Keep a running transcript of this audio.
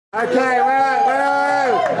Okay,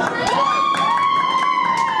 wait.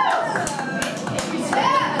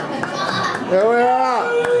 Here we are.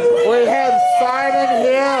 We have Simon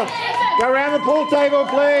here. Go around the pool table,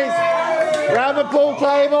 please. Around the pool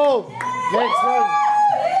table. Next one.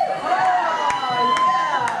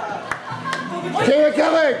 Keep it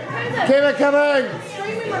coming. Keep it coming.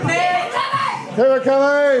 Keep it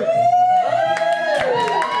coming.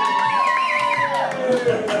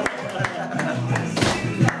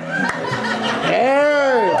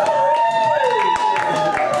 Hey!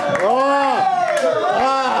 Oh,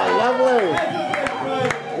 lovely!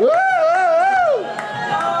 Woo!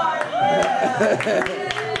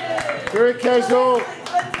 Very casual.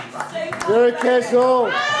 Very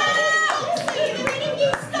casual.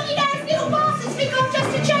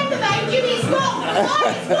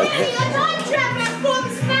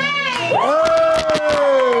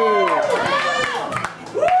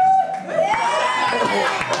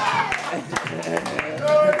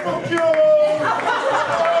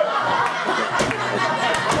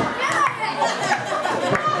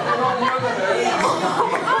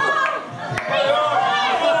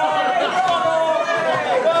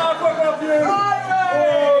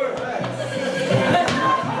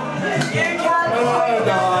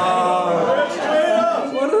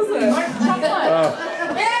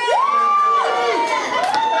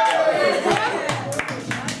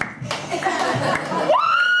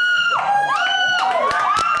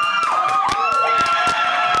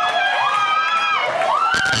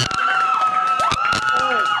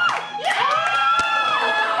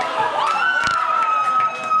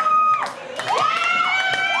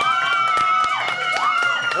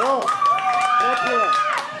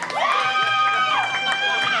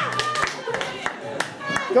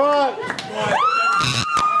 Go on.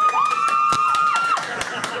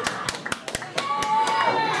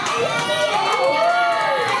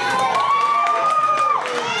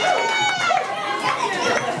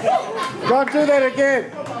 Don't do that again.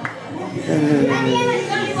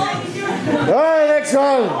 Alright, next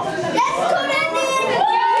one.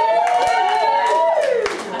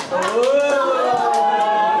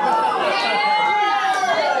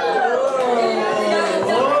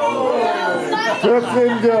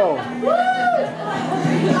 Brooklyn girl. Is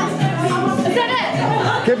that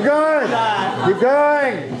it? Keep going. Keep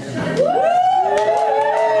going.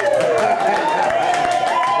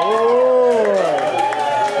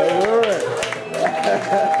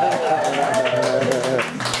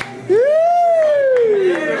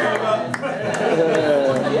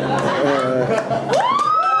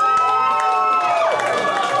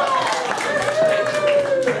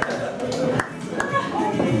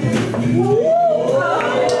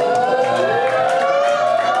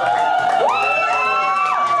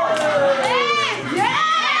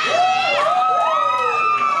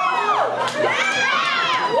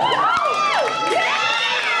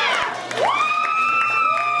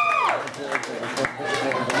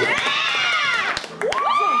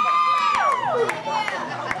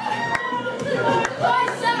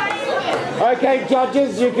 Okay,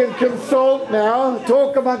 judges, you can consult now.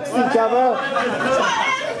 Talk amongst each other.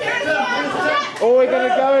 Or we're going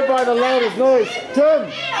to go by the loudest noise. Tim!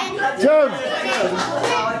 Tim!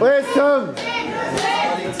 Where's Tim?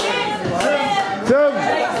 Tim!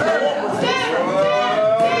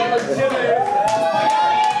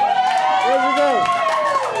 Where's he go?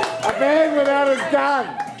 A man without his gun.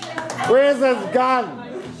 Where's his gun?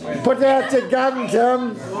 Put out your gun,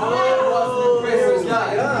 Tim.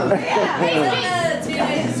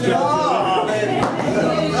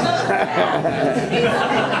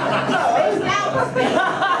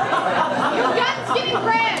 Your gun's getting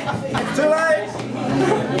cramped. Too late.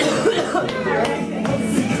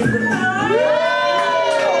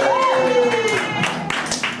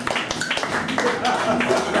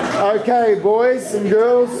 Okay, boys and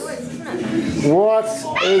girls, what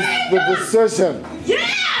is the decision? Yeah!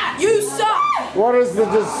 You suck! What is the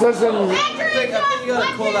decision? I think you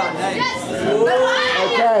gotta call out names.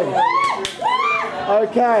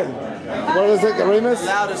 Okay. What is it, Remus?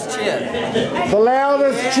 Loudest cheer. The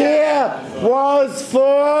loudest cheer was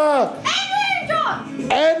for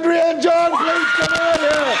Andrea and John. Please come out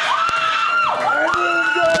here. Andrea and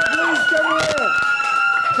John, please come here.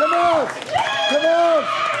 Come on. Come on.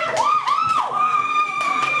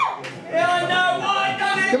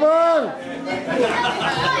 Come on.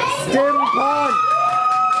 Stem pond.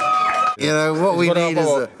 You know, what we need is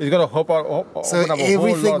a... It's going to open up a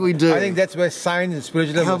everything whole lot. we do... I think that's where science and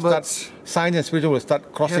spiritualism How will start... much- Science and spiritualism will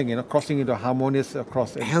start crossing, crossing into harmonious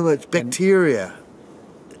across... How much bacteria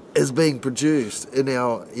is being produced in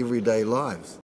our everyday lives.